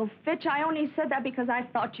didn't kill Fitch. I only said that because I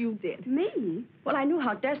thought you did. Me? Well, I knew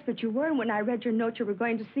how desperate you were, and when I read your note you were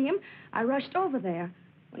going to see him, I rushed over there.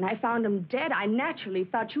 When I found him dead, I naturally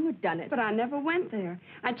thought you had done it. But I never went there.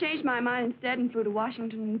 I changed my mind instead and flew to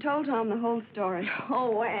Washington and told Tom the whole story.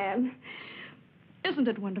 Oh, Anne. Isn't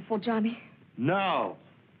it wonderful, Johnny? No.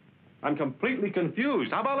 I'm completely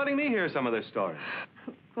confused. How about letting me hear some of this story?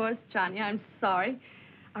 Of course, Johnny, I'm sorry.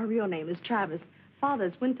 Our real name is Travis.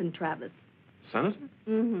 Father's Winton Travis. Senator?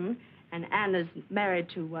 Mm-hmm. And Anna's married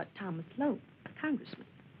to Thomas Lowe, a congressman.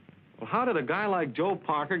 Well, how did a guy like Joe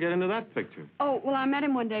Parker get into that picture? Oh, well, I met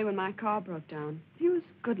him one day when my car broke down. He was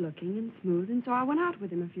good-looking and smooth, and so I went out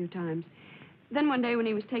with him a few times. Then one day when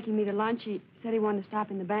he was taking me to lunch, he said he wanted to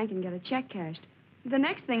stop in the bank and get a check cashed. The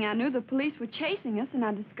next thing I knew, the police were chasing us, and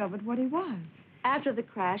I discovered what he was. After the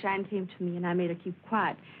crash, Anne came to me, and I made her keep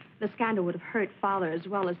quiet. The scandal would have hurt Father as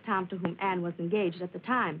well as Tom, to whom Anne was engaged at the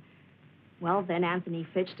time. Well, then Anthony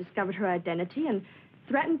Fitch discovered her identity and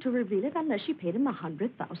threatened to reveal it unless she paid him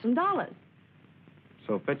 $100,000.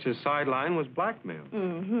 So Fitch's sideline was blackmail.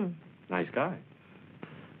 Mm-hmm. Nice guy.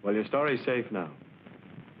 Well, your story's safe now.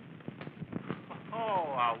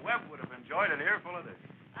 Oh, Webb would have enjoyed an earful of this.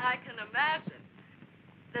 I can imagine.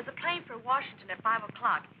 There's a plane for Washington at 5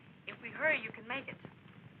 o'clock. If we hurry, you can make it.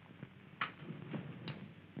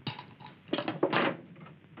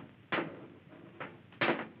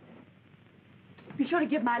 Be sure to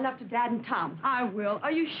give my love to Dad and Tom. I will.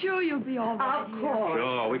 Are you sure you'll be all right? Of course.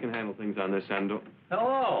 Sure, we can handle things on this end.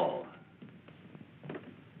 Hello.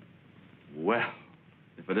 Well,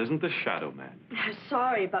 if it isn't the Shadow Man.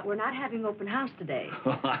 Sorry, but we're not having open house today.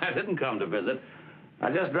 I didn't come to visit.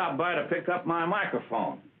 I just dropped by to pick up my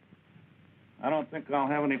microphone. I don't think I'll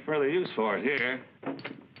have any further use for it here.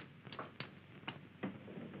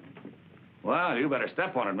 Well, you better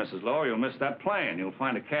step on it, Mrs. Lowe, or you'll miss that plane. You'll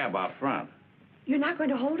find a cab out front. You're not going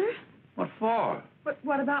to hold her? What for? But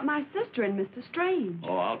what about my sister and Mr. Strange?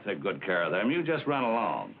 Oh, I'll take good care of them. You just run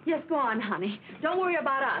along. Yes, go on, honey. Don't worry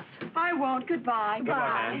about us. I won't. Goodbye.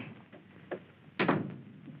 Goodbye.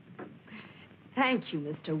 Thank you,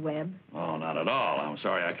 Mr. Webb. Oh, not at all. I'm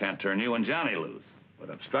sorry I can't turn you and Johnny loose. But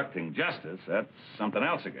obstructing justice, that's something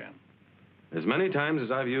else again. As many times as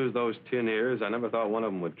I've used those tin ears, I never thought one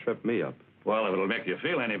of them would trip me up. Well, if it'll make you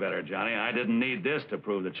feel any better, Johnny, I didn't need this to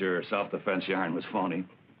prove that your self-defense yarn was phony.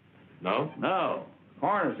 No? No.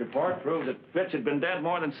 Coroner's report proved that Fitch had been dead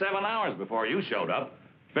more than 7 hours before you showed up,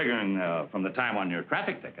 figuring from the time on your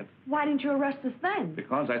traffic ticket. Why didn't you arrest us then?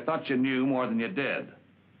 Because I thought you knew more than you did.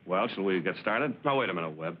 Well, shall we get started? Now, wait a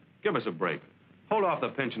minute, Webb. Give us a break. Hold off the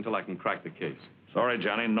pinch until I can crack the case. Sorry,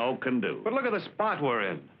 Johnny, no can do. But look at the spot we're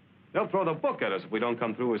in. They'll throw the book at us if we don't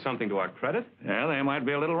come through with something to our credit. Yeah, they might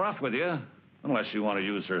be a little rough with you, unless you want to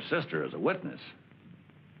use her sister as a witness.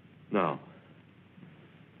 No.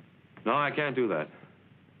 No, I can't do that.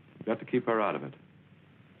 You have to keep her out of it.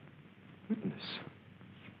 Witness.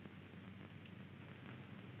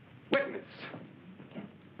 Witness!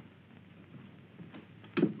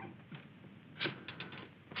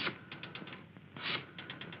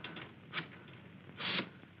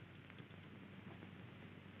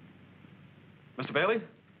 Mr. Bailey?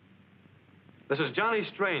 This is Johnny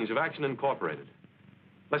Strange of Action Incorporated.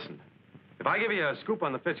 Listen, if I give you a scoop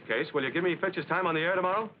on the Fitch case, will you give me Fitch's time on the air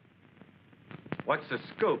tomorrow? What's the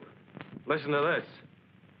scoop? Listen to this.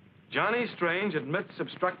 Johnny Strange admits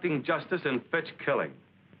obstructing justice in Fitch killing.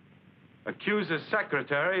 Accuses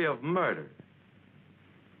secretary of murder.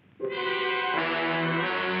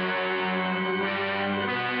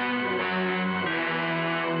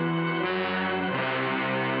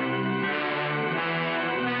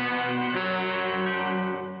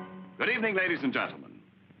 Good evening, ladies and gentlemen.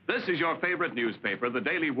 This is your favorite newspaper, The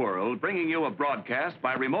Daily World, bringing you a broadcast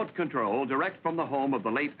by remote control direct from the home of the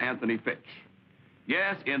late Anthony Fitch.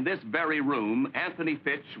 Yes, in this very room, Anthony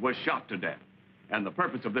Fitch was shot to death. And the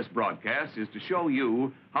purpose of this broadcast is to show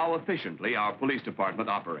you how efficiently our police department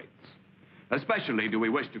operates. Especially do we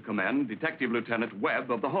wish to commend Detective Lieutenant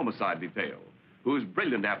Webb of the Homicide Detail, whose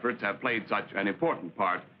brilliant efforts have played such an important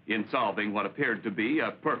part in solving what appeared to be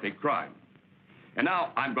a perfect crime. And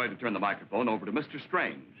now I'm going to turn the microphone over to Mr.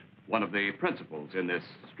 Strange, one of the principals in this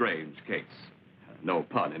strange case. No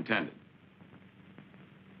pun intended.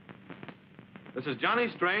 This is Johnny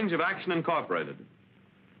Strange of Action Incorporated.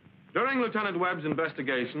 During Lieutenant Webb's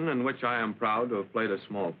investigation, in which I am proud to have played a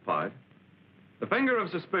small part, the finger of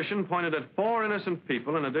suspicion pointed at 4 innocent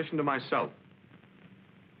people in addition to myself.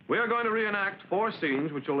 We are going to reenact 4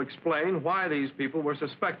 scenes which will explain why these people were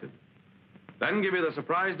suspected. Then give you the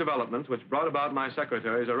surprise developments which brought about my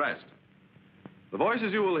secretary's arrest. The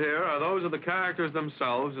voices you will hear are those of the characters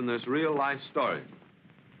themselves in this real-life story.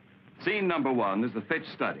 Scene number 1 is the Fitch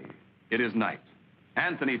study. It is night.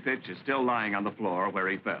 Anthony Fitch is still lying on the floor where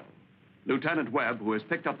he fell. Lieutenant Webb, who has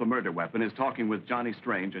picked up the murder weapon, is talking with Johnny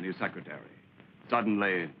Strange and his secretary.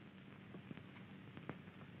 Suddenly...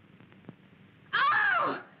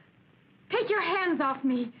 Ow! Take your hands off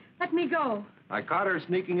me. Let me go. I caught her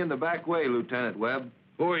sneaking in the back way, Lieutenant Webb.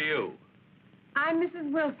 Who are you? I'm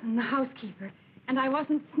Mrs. Wilson, the housekeeper, and I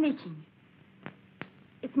wasn't sneaking.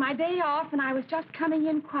 It's my day off, and I was just coming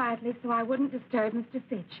in quietly so I wouldn't disturb Mr.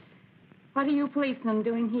 Fitch. What are you policemen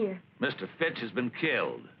doing here? Mr. Fitch has been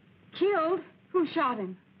killed. Killed? Who shot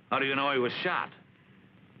him? How do you know he was shot?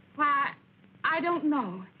 Why, I don't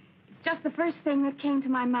know. It's just the first thing that came to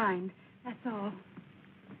my mind. That's all.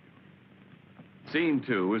 Scene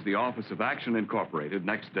 2 is the office of Action Incorporated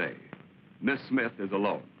next day. Miss Smith is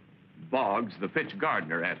alone. Boggs, the Fitch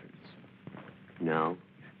gardener, enters. No.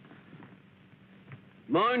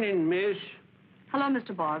 Morning, miss. Hello,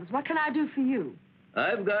 Mr. Boggs. What can I do for you?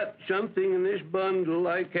 I've got something in this bundle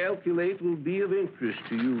I calculate will be of interest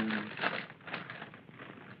to you.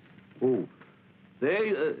 Oh,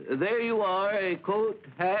 there you are, a coat,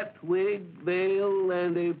 hat, wig, veil,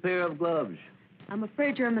 and a pair of gloves. I'm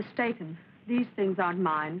afraid you're mistaken. These things aren't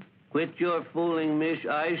mine. Quit your fooling, miss.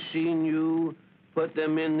 I seen you put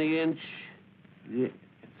them in the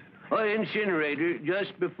incinerator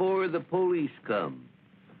just before the police come.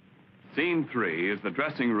 Scene 3 is the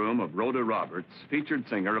dressing room of Rhoda Roberts, featured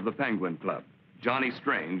singer of the Penguin Club. Johnny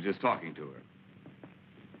Strange is talking to her.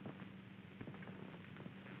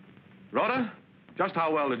 Rhoda, just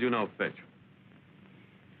how well did you know Fitch?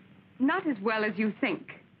 Not as well as you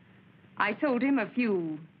think. I sold him a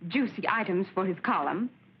few juicy items for his column,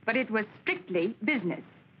 but it was strictly business.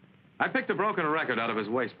 I picked a broken record out of his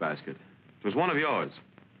wastebasket. It was one of yours.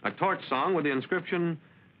 A torch song with the inscription,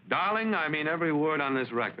 "Darling, I mean every word on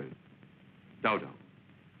this record." Dodo.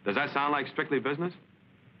 Does that sound like strictly business?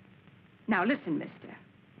 Now listen, mister.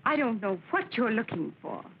 I don't know what you're looking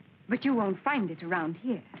for, but you won't find it around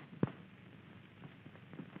here.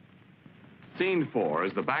 Scene 4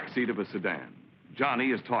 is the back seat of a sedan.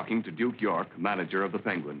 Johnny is talking to Duke York, manager of the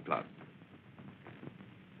Penguin Club.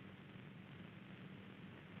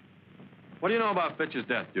 What do you know about Fitch's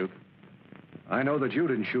death, Duke? I know that you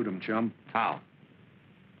didn't shoot him, chum. How?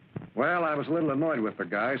 Well, I was a little annoyed with the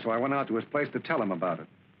guy, so I went out to his place to tell him about it.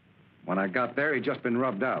 When I got there, he'd just been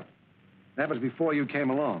rubbed out. That was before you came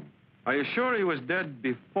along. Are you sure he was dead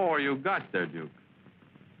before you got there, Duke?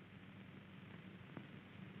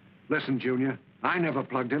 Listen, Junior, I never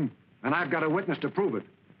plugged him, and I've got a witness to prove it.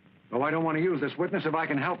 Though I don't want to use this witness if I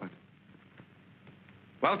can help it.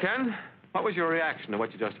 Well, Ken, what was your reaction to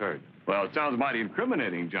what you just heard? Well, it sounds mighty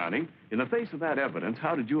incriminating, Johnny. In the face of that evidence,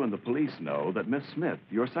 how did you and the police know that Miss Smith,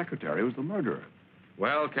 your secretary, was the murderer?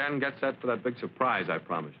 Well, Ken, get set for that big surprise I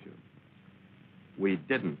promised you. We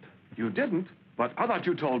didn't. You didn't? But I thought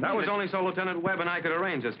you told me That was only so Lieutenant Webb and I could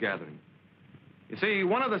arrange this gathering. You see,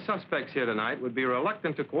 one of the suspects here tonight would be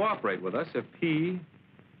reluctant to cooperate with us if he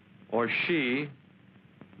or she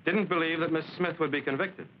didn't believe that Miss Smith would be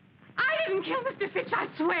convicted. I didn't kill Mr. Fitch. I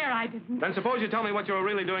swear I didn't. Then suppose you tell me what you were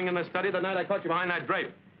really doing in the study the night I caught you behind that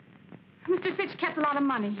drape. Mr. Fitch kept a lot of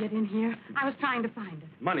money hid in here. I was trying to find it.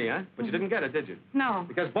 Money, huh? But you didn't get it, did you? No.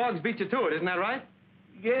 Because Boggs beat you to it, isn't that right?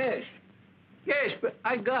 Yes. Yes, but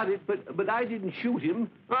I got it, but I didn't shoot him.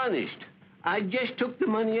 Honest. I just took the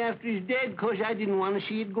money after he's dead because I didn't want to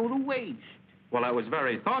see it go to waste. Well, that was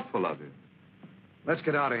very thoughtful of you. Let's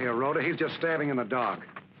get out of here, Rhoda. He's just stabbing in the dark.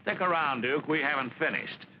 Stick around, Duke. We haven't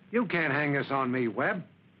finished. You can't hang this on me, Webb.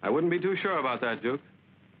 I wouldn't be too sure about that, Duke.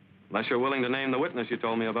 Unless you're willing to name the witness you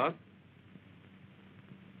told me about.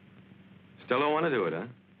 Still don't want to do it, huh?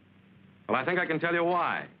 Well, I think I can tell you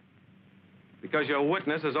why. Because your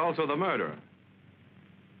witness is also the murderer.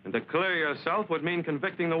 And to clear yourself would mean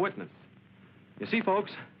convicting the witness. You see,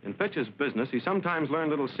 folks, in Fitch's business, he sometimes learned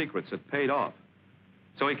little secrets that paid off.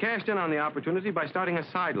 So he cashed in on the opportunity by starting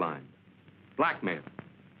a sideline. Blackmail.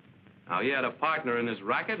 Now, he had a partner in his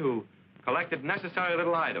racket who collected necessary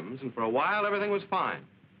little items, and for a while, everything was fine.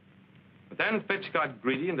 But then Fitch got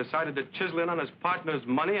greedy and decided to chisel in on his partner's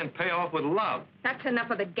money and pay off with love. That's enough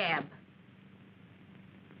of the gab.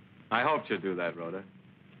 I hoped you'd do that, Rhoda.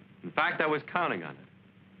 In fact, I was counting on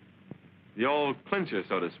it. The old clincher,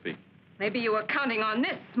 so to speak. Maybe you were counting on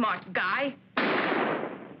this, smart guy.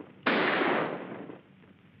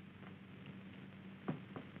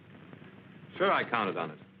 Sure, I counted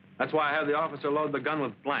on it. That's why I had the officer load the gun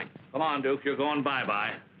with blanks. Come on, Duke. You're going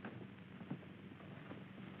bye-bye.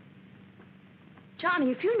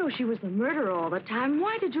 Johnny, if you knew she was the murderer all the time,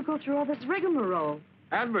 why did you go through all this rigmarole?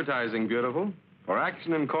 Advertising, beautiful. For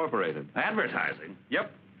Action Incorporated. Advertising?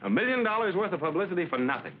 Yep. $1 million worth of publicity for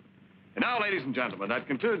nothing. And now, ladies and gentlemen, that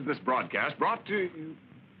concludes this broadcast brought to you...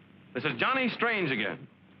 This is Johnny Strange again.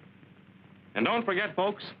 And don't forget,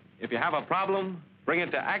 folks, if you have a problem, bring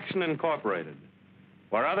it to Action Incorporated.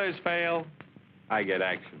 Where others fail, I get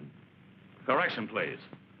action. Correction, please.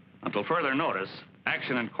 Until further notice,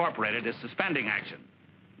 Action Incorporated is suspending action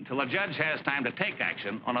until a judge has time to take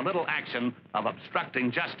action on a little action of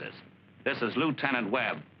obstructing justice. This is Lieutenant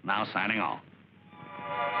Webb, now signing off.